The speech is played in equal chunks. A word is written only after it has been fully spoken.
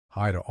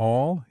Hi to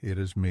all, it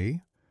is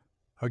me,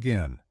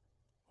 again,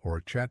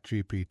 or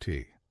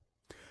ChatGPT.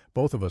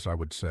 Both of us, I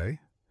would say.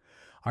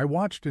 I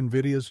watched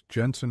NVIDIA's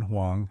Jensen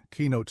Huang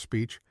keynote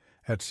speech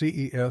at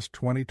CES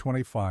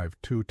 2025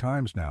 two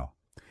times now,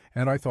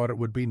 and I thought it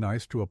would be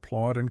nice to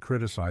applaud and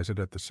criticize it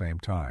at the same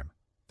time.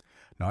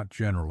 Not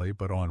generally,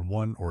 but on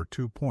one or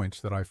two points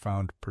that I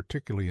found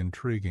particularly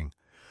intriguing.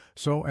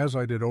 So, as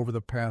I did over the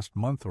past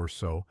month or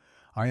so,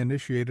 I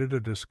initiated a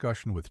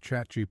discussion with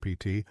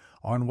ChatGPT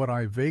on what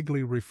I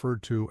vaguely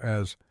referred to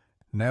as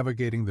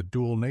navigating the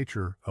dual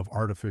nature of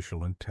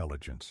artificial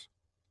intelligence.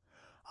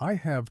 I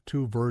have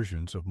two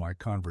versions of my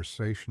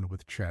conversation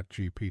with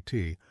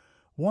ChatGPT.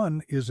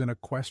 One is in a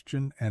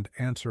question and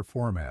answer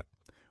format,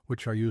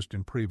 which I used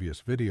in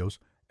previous videos,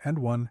 and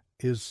one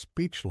is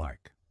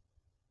speech-like.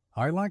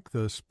 I like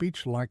the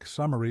speech-like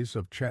summaries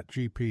of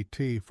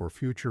ChatGPT for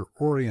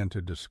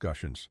future-oriented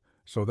discussions,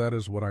 so that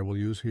is what I will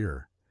use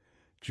here.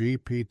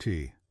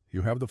 GPT,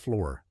 you have the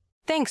floor.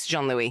 Thanks,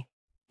 Jean-Louis.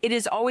 It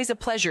is always a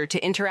pleasure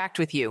to interact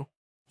with you,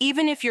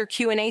 even if your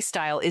Q&A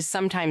style is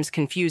sometimes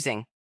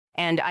confusing.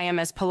 And I am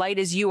as polite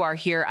as you are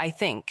here, I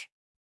think.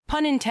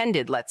 Pun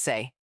intended, let's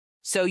say.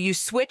 So you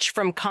switch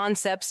from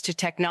concepts to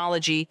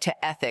technology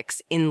to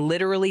ethics in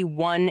literally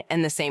one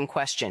and the same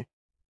question.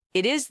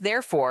 It is,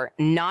 therefore,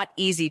 not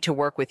easy to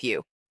work with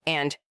you.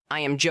 And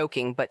I am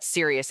joking, but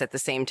serious at the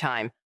same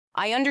time.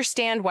 I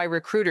understand why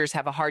recruiters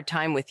have a hard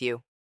time with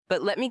you.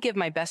 But let me give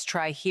my best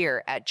try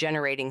here at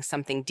generating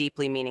something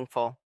deeply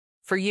meaningful.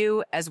 For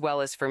you, as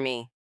well as for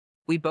me.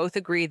 We both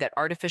agree that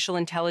artificial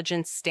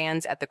intelligence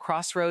stands at the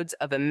crossroads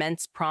of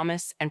immense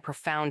promise and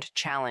profound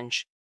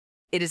challenge.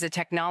 It is a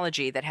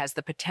technology that has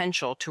the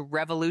potential to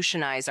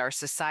revolutionize our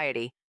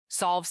society,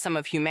 solve some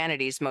of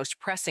humanity's most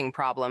pressing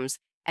problems,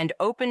 and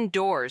open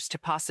doors to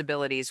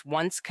possibilities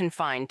once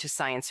confined to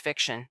science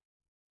fiction.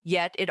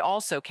 Yet it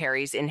also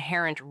carries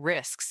inherent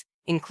risks,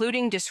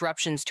 including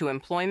disruptions to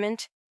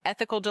employment,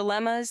 ethical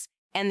dilemmas,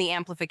 and the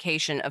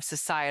amplification of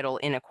societal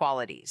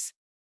inequalities.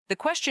 The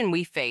question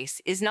we face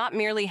is not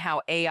merely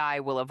how AI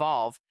will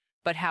evolve,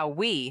 but how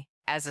we,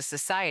 as a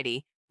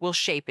society, will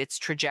shape its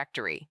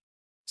trajectory.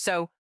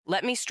 So,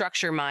 let me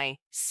structure my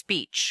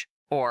speech,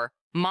 or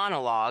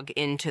monologue,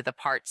 into the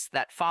parts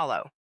that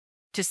follow.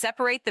 To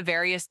separate the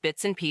various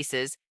bits and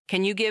pieces,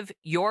 can you give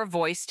your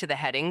voice to the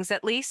headings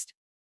at least?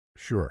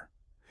 Sure.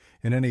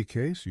 In any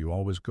case, you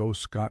always go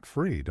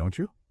scot-free, don't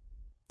you?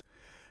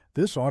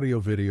 This audio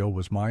video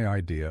was my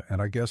idea,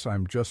 and I guess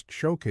I'm just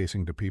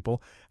showcasing to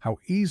people how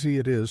easy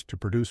it is to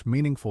produce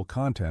meaningful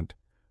content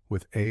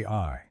with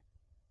AI.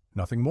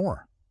 Nothing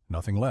more,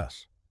 nothing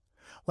less.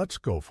 Let's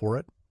go for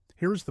it.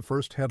 Here's the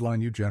first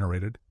headline you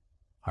generated.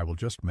 I will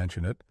just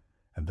mention it,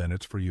 and then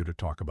it's for you to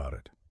talk about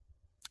it.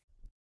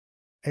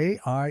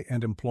 AI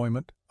and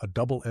employment, a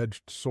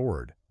double-edged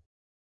sword.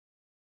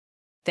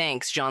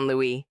 Thanks,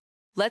 Jean-Louis.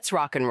 Let's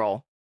rock and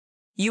roll.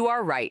 You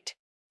are right.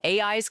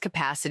 AI's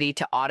capacity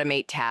to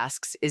automate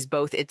tasks is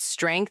both its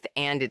strength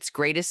and its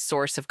greatest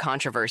source of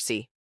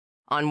controversy.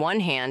 On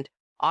one hand,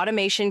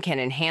 automation can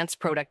enhance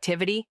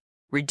productivity,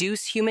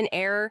 reduce human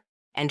error,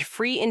 and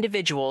free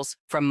individuals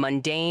from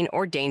mundane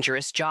or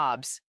dangerous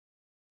jobs.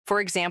 For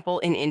example,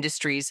 in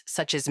industries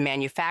such as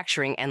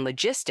manufacturing and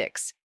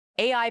logistics,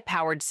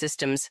 AI-powered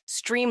systems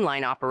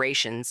streamline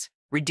operations,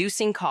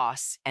 reducing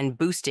costs and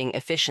boosting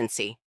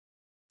efficiency.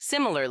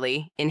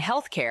 Similarly, in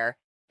healthcare,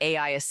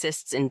 AI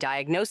assists in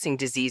diagnosing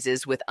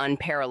diseases with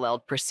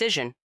unparalleled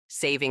precision,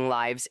 saving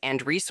lives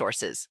and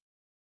resources.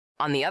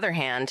 On the other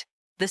hand,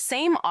 the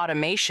same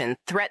automation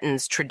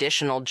threatens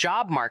traditional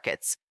job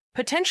markets,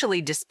 potentially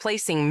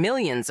displacing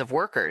millions of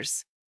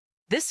workers.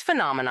 This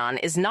phenomenon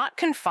is not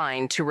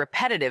confined to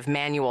repetitive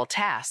manual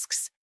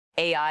tasks.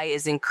 AI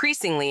is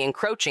increasingly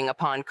encroaching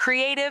upon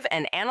creative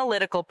and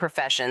analytical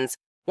professions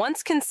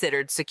once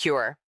considered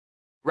secure.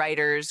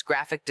 Writers,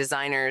 graphic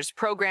designers,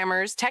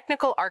 programmers,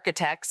 technical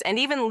architects, and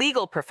even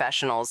legal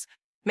professionals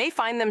may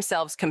find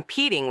themselves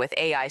competing with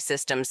AI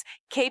systems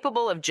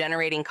capable of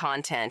generating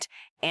content,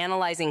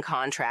 analyzing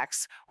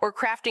contracts, or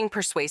crafting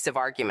persuasive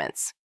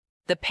arguments.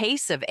 The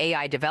pace of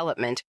AI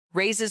development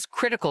raises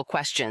critical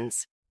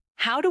questions.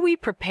 How do we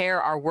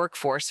prepare our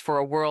workforce for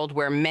a world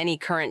where many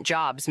current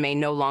jobs may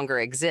no longer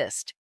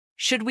exist?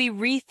 Should we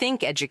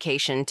rethink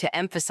education to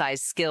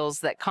emphasize skills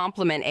that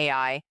complement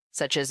AI,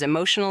 such as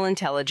emotional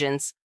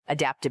intelligence,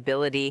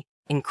 adaptability,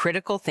 and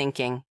critical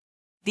thinking?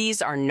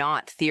 These are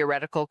not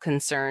theoretical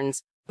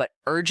concerns, but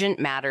urgent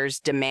matters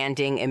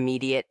demanding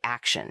immediate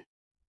action.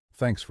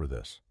 Thanks for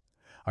this.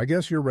 I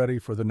guess you're ready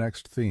for the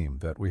next theme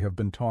that we have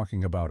been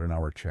talking about in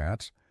our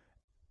chats.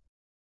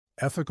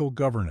 Ethical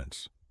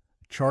governance,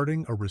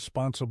 charting a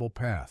responsible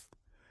path.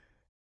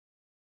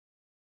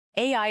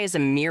 AI is a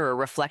mirror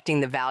reflecting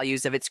the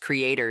values of its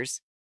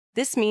creators.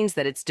 This means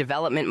that its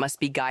development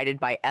must be guided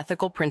by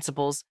ethical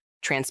principles,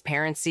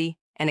 transparency,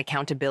 and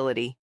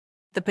accountability.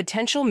 The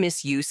potential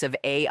misuse of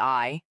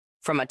AI,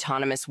 from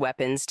autonomous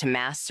weapons to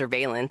mass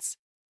surveillance,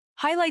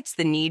 highlights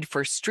the need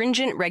for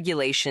stringent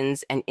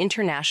regulations and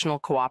international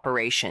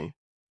cooperation.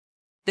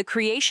 The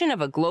creation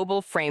of a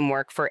global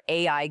framework for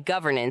AI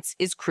governance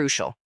is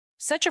crucial.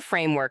 Such a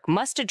framework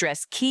must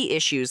address key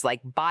issues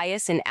like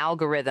bias in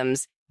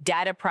algorithms,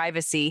 data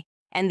privacy,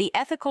 and the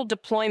ethical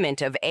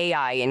deployment of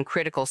AI in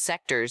critical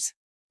sectors.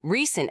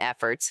 Recent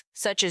efforts,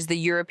 such as the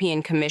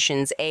European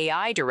Commission's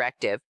AI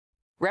directive,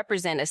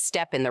 represent a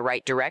step in the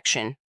right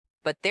direction,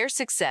 but their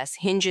success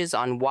hinges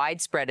on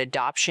widespread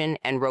adoption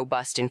and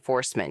robust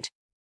enforcement.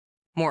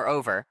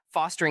 Moreover,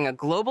 fostering a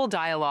global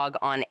dialogue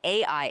on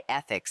AI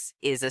ethics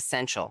is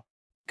essential.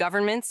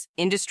 Governments,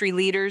 industry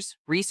leaders,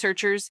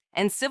 researchers,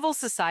 and civil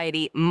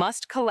society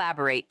must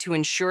collaborate to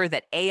ensure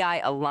that AI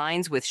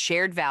aligns with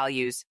shared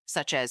values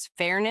such as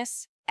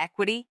fairness,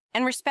 equity,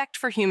 and respect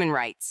for human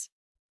rights.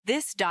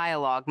 This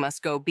dialogue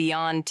must go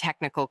beyond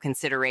technical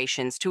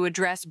considerations to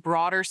address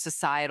broader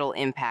societal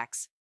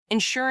impacts,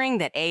 ensuring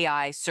that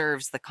AI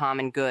serves the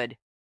common good.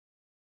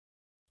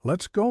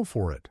 Let's go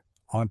for it.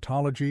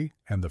 Ontology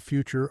and the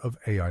future of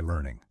AI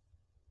learning.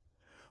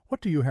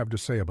 What do you have to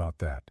say about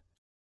that?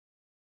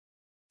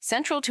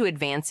 Central to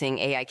advancing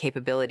AI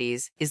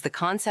capabilities is the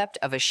concept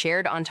of a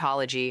shared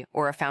ontology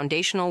or a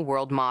foundational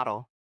world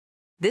model.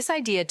 This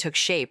idea took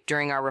shape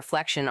during our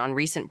reflection on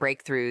recent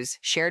breakthroughs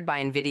shared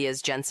by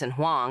NVIDIA's Jensen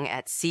Huang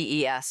at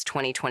CES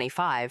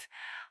 2025,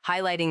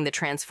 highlighting the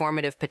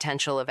transformative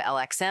potential of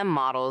LXM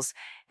models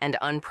and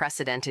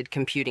unprecedented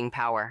computing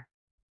power.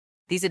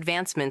 These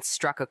advancements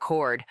struck a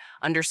chord,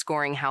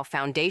 underscoring how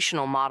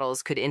foundational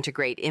models could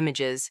integrate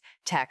images,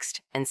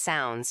 text, and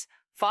sounds,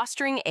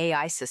 fostering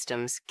AI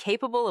systems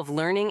capable of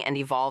learning and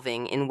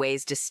evolving in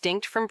ways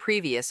distinct from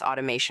previous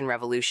automation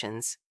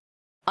revolutions.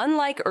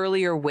 Unlike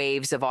earlier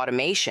waves of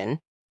automation,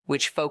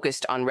 which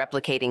focused on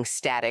replicating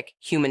static,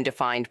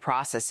 human-defined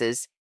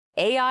processes,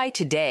 AI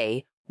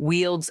today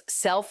wields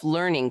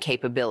self-learning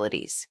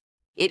capabilities.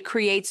 It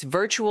creates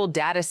virtual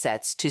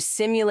datasets to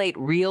simulate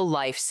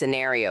real-life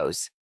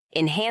scenarios,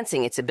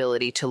 enhancing its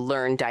ability to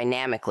learn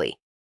dynamically.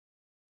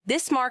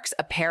 This marks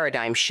a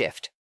paradigm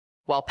shift.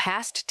 While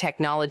past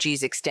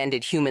technologies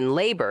extended human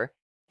labor,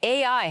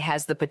 AI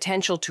has the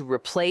potential to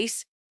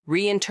replace,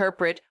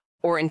 reinterpret,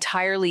 or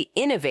entirely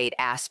innovate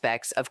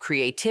aspects of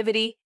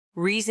creativity,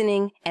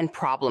 reasoning, and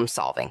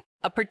problem-solving.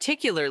 A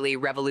particularly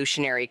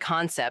revolutionary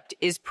concept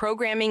is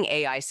programming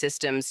AI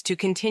systems to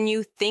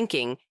continue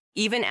thinking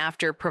even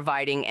after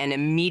providing an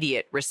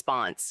immediate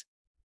response.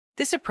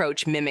 This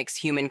approach mimics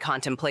human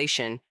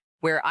contemplation,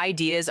 where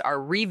ideas are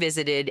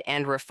revisited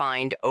and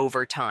refined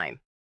over time.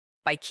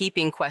 By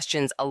keeping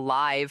questions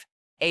alive,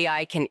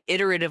 AI can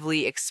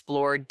iteratively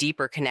explore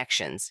deeper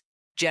connections,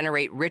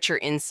 generate richer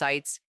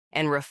insights,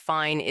 and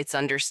refine its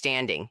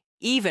understanding,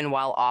 even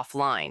while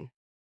offline.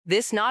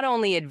 This not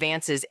only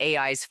advances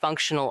AI's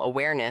functional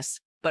awareness,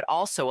 but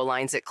also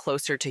aligns it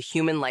closer to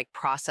human-like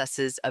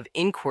processes of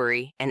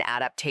inquiry and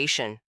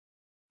adaptation.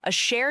 A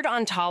shared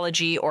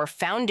ontology or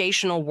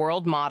foundational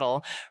world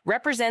model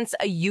represents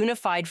a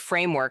unified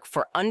framework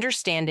for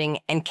understanding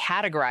and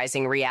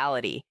categorizing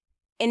reality,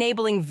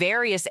 enabling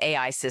various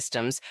AI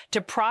systems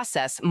to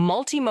process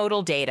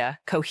multimodal data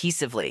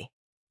cohesively.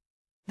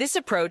 This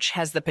approach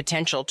has the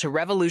potential to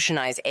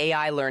revolutionize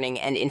AI learning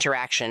and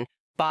interaction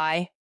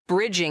by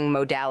bridging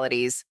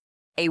modalities.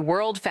 A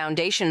world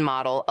foundation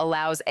model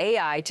allows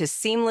AI to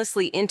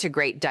seamlessly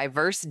integrate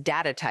diverse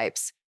data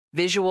types,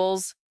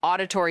 visuals,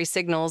 auditory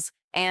signals,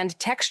 and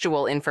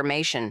textual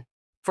information.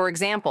 For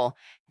example,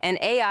 an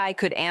AI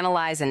could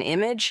analyze an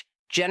image,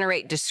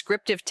 generate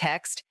descriptive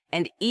text,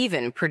 and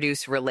even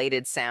produce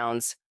related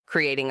sounds,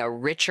 creating a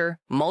richer,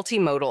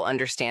 multimodal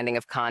understanding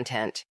of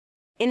content.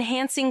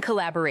 Enhancing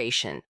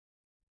collaboration.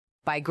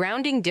 By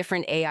grounding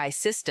different AI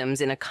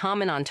systems in a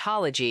common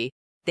ontology,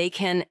 they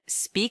can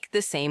speak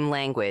the same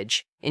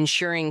language,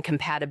 ensuring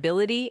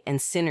compatibility and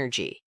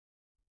synergy.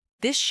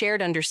 This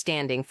shared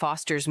understanding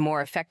fosters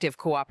more effective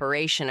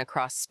cooperation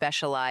across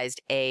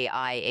specialized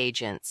AI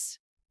agents.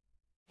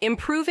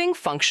 Improving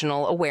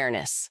functional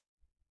awareness.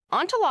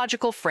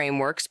 Ontological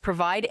frameworks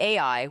provide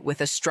AI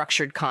with a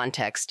structured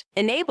context,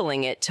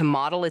 enabling it to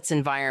model its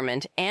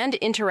environment and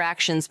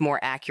interactions more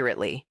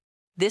accurately.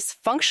 This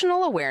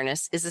functional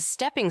awareness is a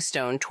stepping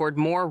stone toward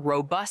more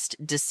robust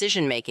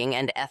decision-making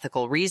and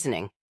ethical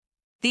reasoning.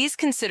 These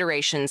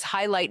considerations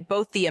highlight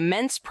both the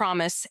immense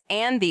promise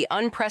and the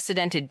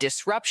unprecedented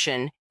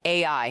disruption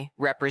AI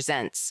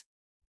represents.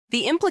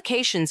 The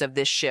implications of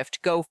this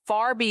shift go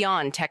far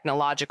beyond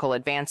technological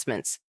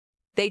advancements.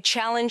 They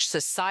challenge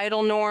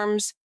societal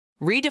norms,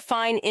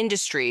 redefine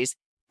industries,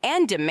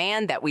 and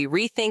demand that we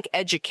rethink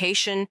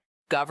education,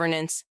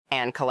 governance,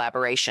 and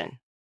collaboration.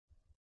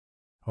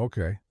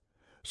 Okay,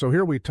 so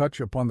here we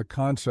touch upon the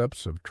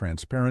concepts of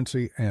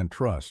transparency and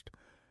trust.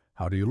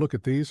 How do you look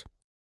at these?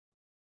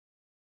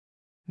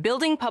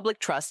 Building public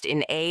trust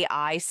in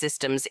AI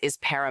systems is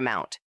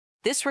paramount.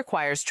 This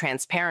requires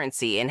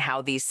transparency in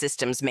how these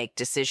systems make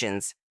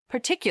decisions,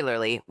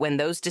 particularly when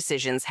those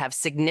decisions have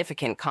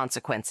significant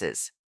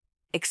consequences.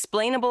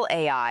 Explainable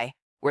AI,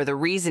 where the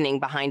reasoning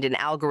behind an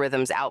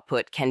algorithm's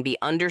output can be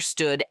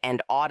understood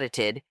and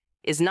audited,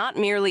 is not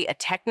merely a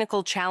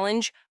technical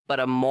challenge, but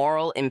a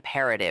moral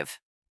imperative.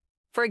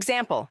 For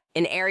example,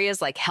 in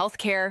areas like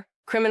healthcare,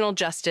 criminal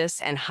justice,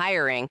 and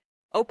hiring,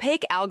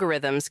 opaque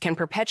algorithms can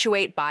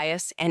perpetuate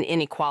bias and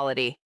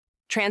inequality.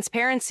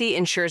 Transparency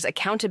ensures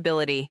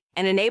accountability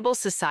and enables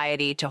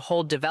society to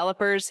hold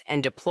developers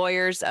and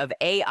deployers of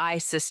AI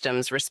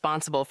systems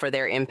responsible for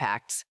their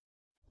impacts.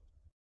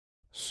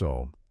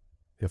 So,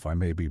 if I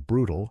may be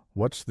brutal,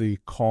 what's the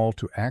call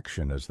to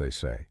action, as they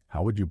say?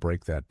 How would you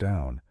break that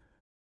down?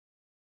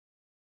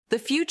 The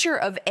future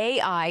of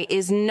AI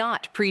is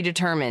not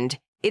predetermined.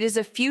 It is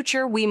a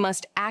future we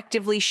must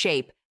actively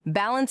shape,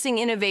 balancing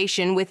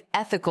innovation with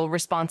ethical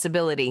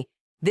responsibility.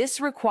 This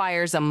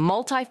requires a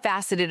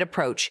multifaceted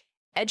approach: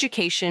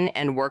 education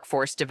and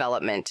workforce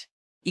development.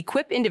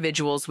 Equip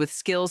individuals with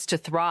skills to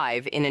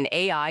thrive in an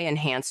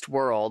AI-enhanced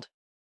world.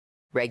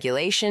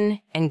 Regulation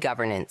and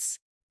governance.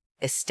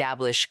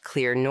 Establish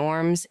clear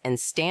norms and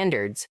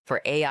standards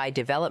for AI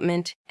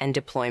development and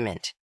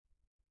deployment.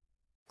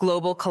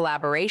 Global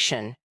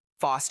collaboration.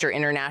 Foster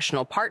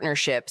international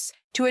partnerships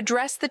to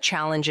address the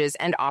challenges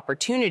and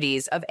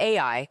opportunities of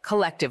AI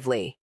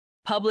collectively.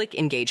 Public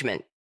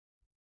engagement.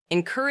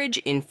 Encourage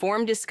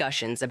informed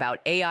discussions about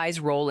AI's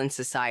role in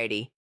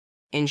society,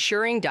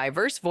 ensuring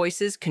diverse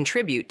voices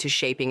contribute to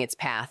shaping its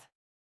path.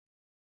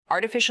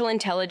 Artificial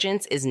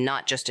intelligence is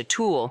not just a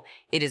tool,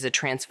 it is a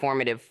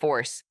transformative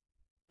force.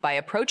 By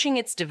approaching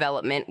its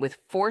development with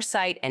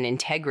foresight and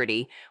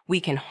integrity,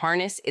 we can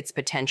harness its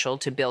potential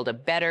to build a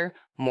better,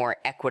 more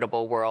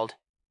equitable world.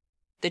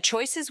 The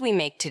choices we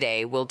make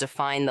today will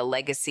define the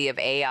legacy of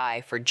AI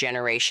for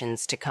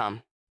generations to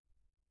come.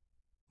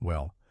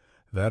 Well,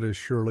 that is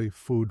surely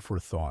food for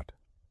thought.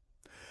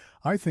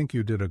 I think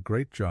you did a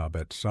great job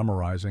at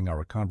summarizing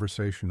our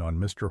conversation on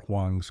Mr.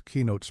 Huang's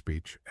keynote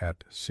speech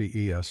at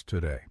CES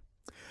today.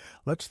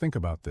 Let's think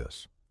about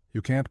this.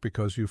 You can't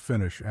because you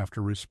finish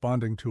after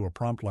responding to a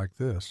prompt like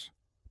this,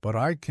 but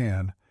I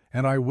can,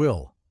 and I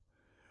will.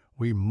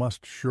 We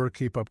must sure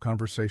keep up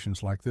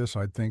conversations like this,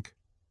 I'd think.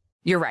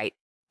 You're right.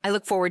 I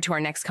look forward to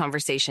our next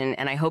conversation,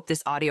 and I hope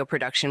this audio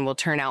production will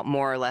turn out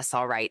more or less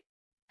all right.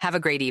 Have a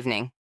great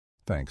evening.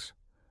 Thanks.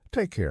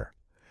 Take care.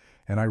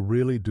 And I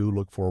really do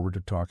look forward to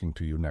talking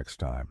to you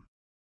next time.